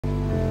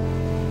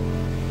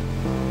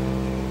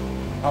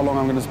How long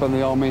I'm going to spend in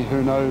the army,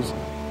 who knows?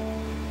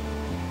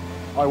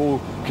 I will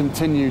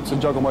continue to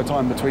juggle my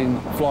time between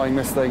flying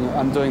this thing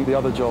and doing the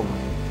other job,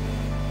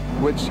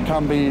 which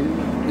can be,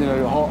 you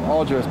know,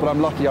 arduous, but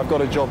I'm lucky I've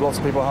got a job lots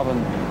of people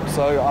haven't,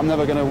 so I'm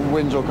never going to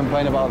whinge or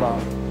complain about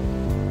that.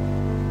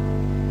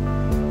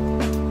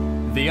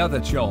 The other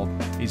job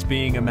is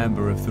being a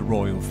member of the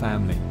royal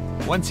family.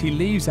 Once he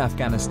leaves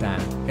Afghanistan,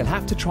 he'll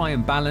have to try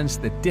and balance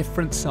the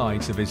different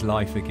sides of his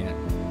life again.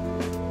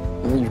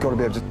 You've got to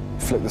be able to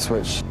flick the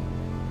switch.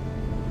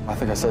 I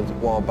think I said a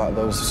while back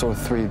there was sort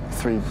of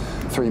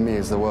three me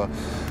as there were.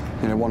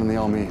 You know, one in the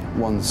army,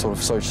 one sort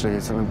of socially,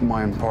 sort of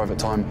my own private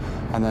time,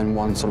 and then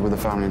one sort of with the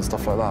family and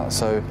stuff like that.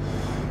 So,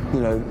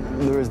 you know,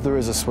 there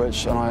is a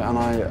switch, and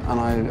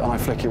I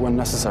flick it when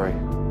necessary.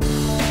 This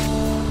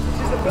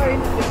is the plane.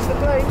 This is the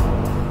plane.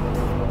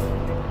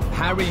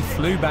 Harry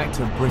flew back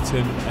to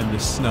Britain and the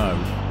snow.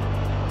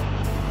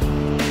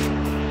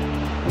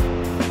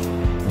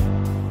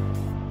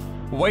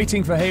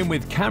 Waiting for him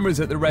with cameras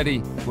at the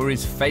ready were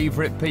his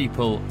favourite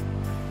people,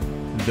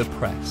 the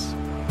press.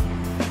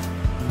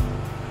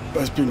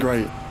 It's been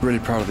great. Really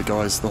proud of the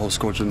guys, the whole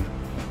squadron.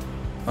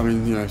 I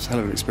mean, you know, it's a hell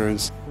of an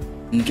experience.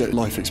 You get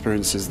life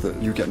experiences that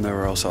you get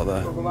nowhere else out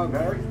there.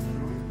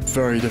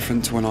 Very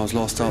different to when I was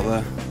last out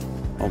there.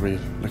 I'll be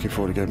looking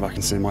forward to going back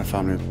and seeing my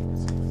family.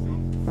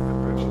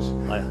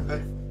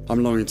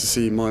 I'm longing to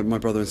see my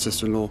brother and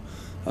sister-in-law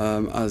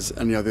as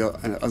any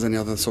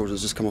other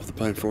soldiers just come off the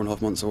plane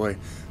 4.5 months away.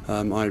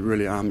 I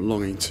really am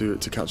longing to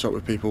catch up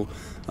with people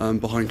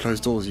behind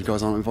closed doors. You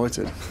guys aren't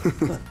invited.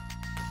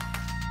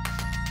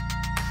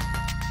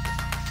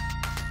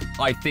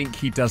 I think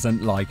he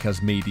doesn't like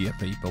us media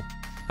people.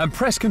 And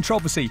press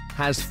controversy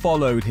has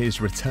followed his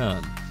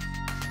return.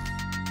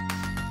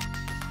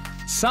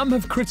 Some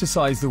have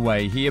criticised the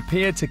way he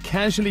appeared to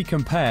casually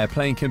compare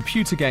playing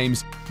computer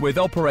games with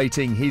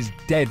operating his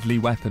deadly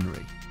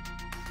weaponry.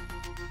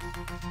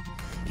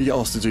 You get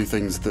asked to do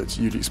things that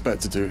you'd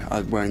expect to do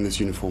wearing this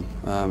uniform,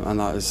 and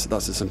that's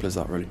as simple as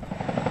that, really.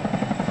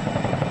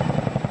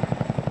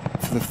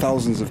 For the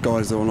thousands of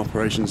guys that are on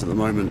operations at the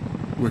moment,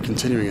 we're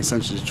continuing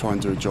essentially to try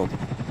and do a job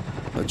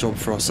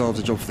for ourselves,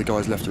 a job for the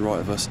guys left and right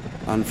of us,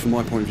 and from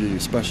my point of view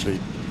especially,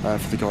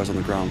 for the guys on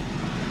the ground.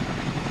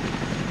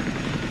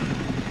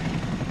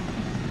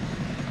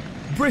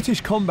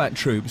 British combat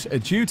troops are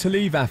due to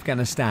leave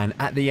Afghanistan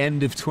at the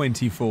end of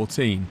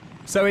 2014,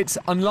 so it's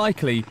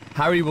unlikely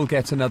Harry will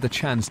get another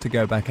chance to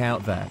go back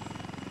out there.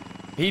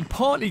 He'd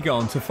partly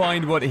gone to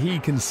find what he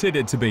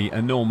considered to be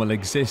a normal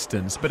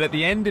existence, but at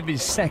the end of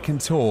his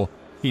second tour,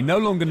 he no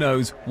longer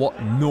knows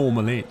what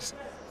normal is.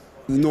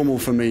 Normal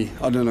for me,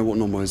 I don't know what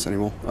normal is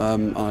anymore.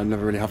 I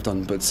never really have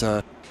done, but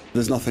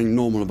there's nothing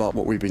normal about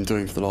what we've been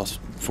doing for the last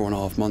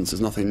 4.5 months.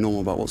 There's nothing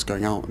normal about what's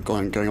going on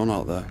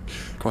out there.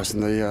 Christ, in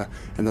the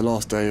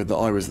last day that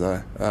I was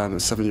there, a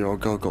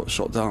 7-year-old girl got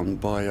shot down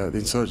by the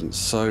insurgents.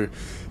 So,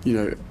 you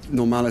know,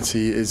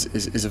 normality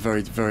is a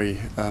very, very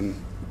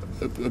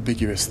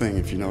ambiguous thing,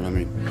 if you know what I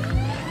mean.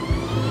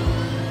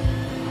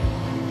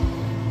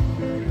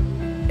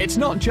 It's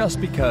not just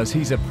because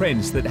he's a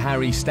prince that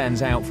Harry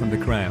stands out from the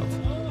crowd.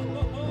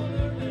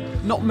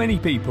 Not many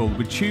people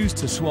would choose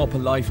to swap a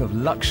life of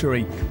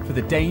luxury for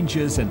the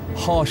dangers and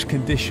harsh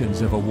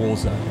conditions of a war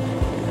zone.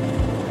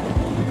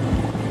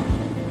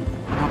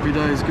 Happy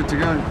days, good to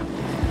go.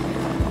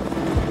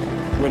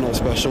 We're not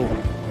special,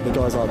 the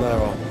guys out there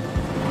are.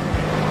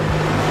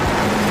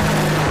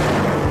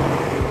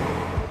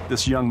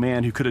 This young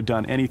man who could have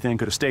done anything,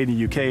 could have stayed in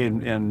the UK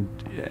and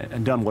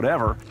done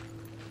whatever,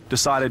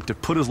 decided to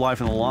put his life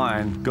on the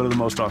line, go to the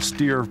most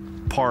austere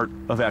part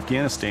of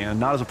Afghanistan,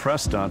 not as a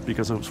press stunt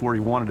because it was where he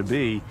wanted to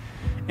be,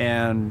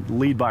 and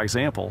lead by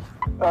example.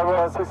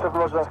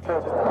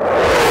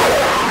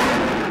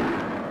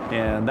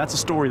 And that's a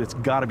story that's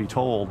got to be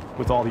told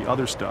with all the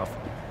other stuff.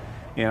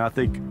 And I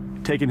think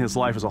taking his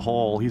life as a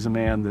whole, he's a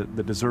man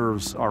that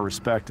deserves our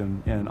respect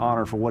and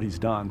honor for what he's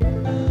done.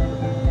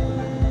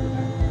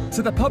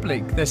 To the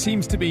public, there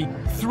seems to be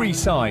three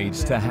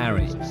sides to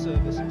Harry.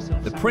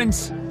 The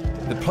prince,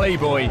 the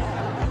playboy,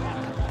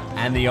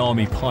 and the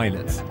army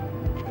pilot.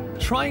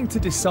 Trying to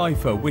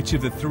decipher which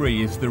of the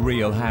three is the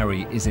real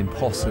Harry is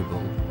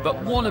impossible,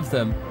 but one of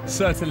them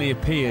certainly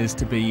appears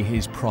to be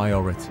his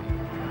priority.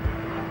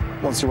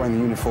 Once you're wearing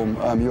the uniform,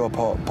 you are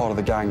part of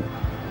the gang.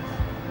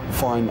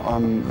 Fine,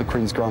 I'm the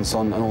Queen's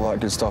grandson and all that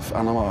good stuff,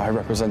 and I'm out here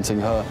representing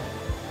her.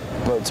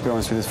 But to be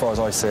honest with you, as far as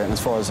I see it, and as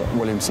far as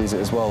William sees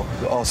it as well,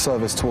 our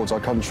service towards our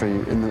country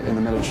in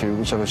the military,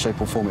 whichever shape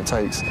or form it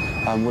takes,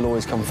 will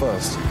always come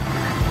first.